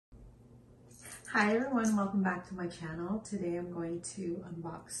Hi everyone, welcome back to my channel. Today I'm going to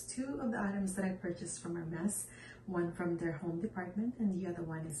unbox two of the items that I purchased from HERMES. One from their home department and the other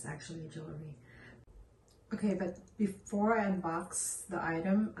one is actually jewelry. Okay, but before I unbox the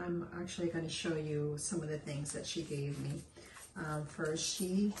item, I'm actually going to show you some of the things that she gave me. First,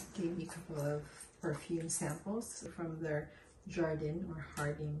 she gave me a couple of perfume samples from their Jardin or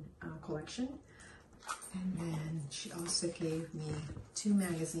Harding collection. And then she also gave me two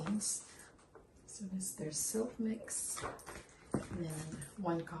magazines. So this is their Silk Mix and then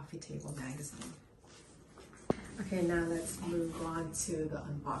one coffee table magazine. Okay, now let's move on to the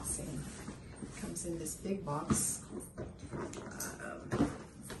unboxing. It comes in this big box.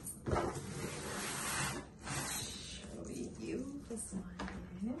 Show you this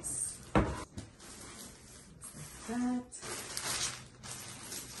one is like that.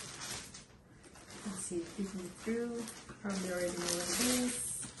 Let's see if you can through. Probably already know what it is.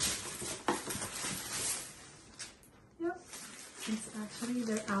 It's actually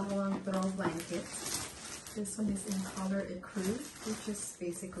their Avalon throw blanket. This one is in color ecru, which is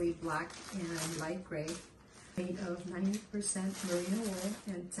basically black and light gray, made of 90% merino wool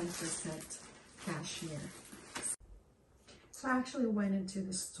and 10% cashmere. So I actually went into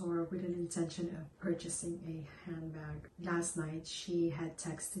the store with an intention of purchasing a handbag. Last night she had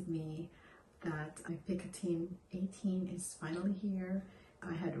texted me that my Picatinny 18 is finally here.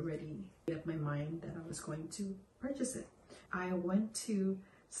 I had already made up my mind that I was going to purchase it. I went to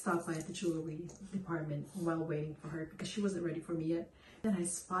stop by at the jewelry department while waiting for her because she wasn't ready for me yet. Then I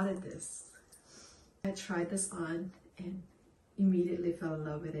spotted this. I tried this on and immediately fell in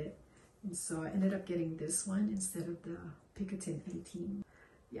love with it. And so I ended up getting this one instead of the Picatinny 18.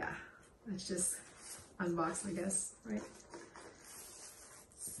 Yeah, let's just unbox, I guess, right?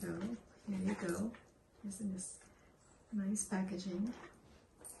 So here you go. It's in this nice packaging.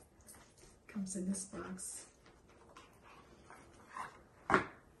 Comes in this box.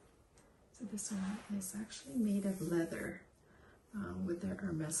 So this one is actually made of leather with their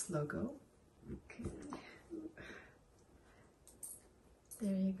HERMES logo. Okay.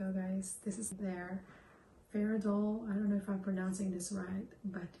 There you go, guys. This is their Farandole. I don't know if I'm pronouncing this right,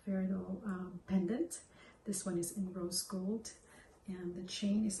 but Farandole pendant. This one is in rose gold, and the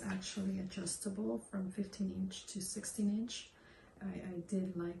chain is actually adjustable from 15-inch to 16-inch. I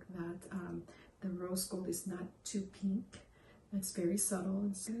did like that. The rose gold is not too pink. It's very subtle.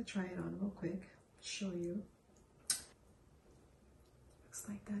 I'm just gonna try it on real quick, show you. Looks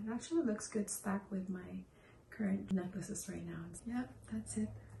like that. It actually looks good stacked with my current necklaces right now. Yep, that's it.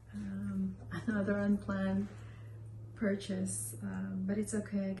 Another unplanned purchase, but it's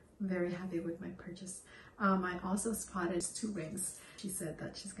okay. I'm very happy with my purchase. I also spotted two rings. She said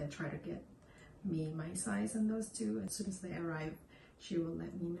that she's gonna try to get me my size on those two. As soon as they arrive, she will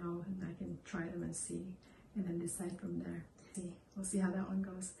let me know and I can try them and see, and then decide from there. We'll see how that one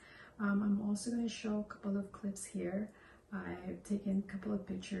goes. I'm also going to show a couple of clips here. I've taken a couple of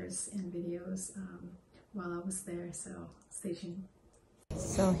pictures and videos while I was there, so stay tuned.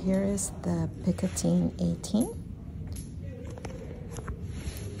 So here is the Picatinny 18.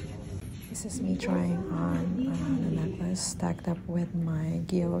 This is me trying on the necklace stacked up with my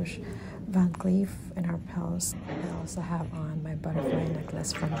Guilloche Van Cleef and our pearls. I also have on my butterfly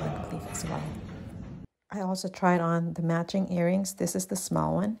necklace from Van Cleef as well. I also tried on the matching earrings. This is the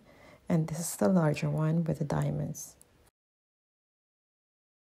small one, and this is the larger one with the diamonds.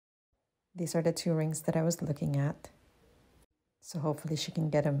 These are the two rings that I was looking at. So hopefully she can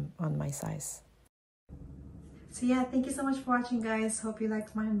get them on my size. So yeah, thank you so much for watching, guys. Hope you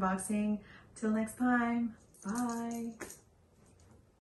liked my unboxing. Till next time, bye.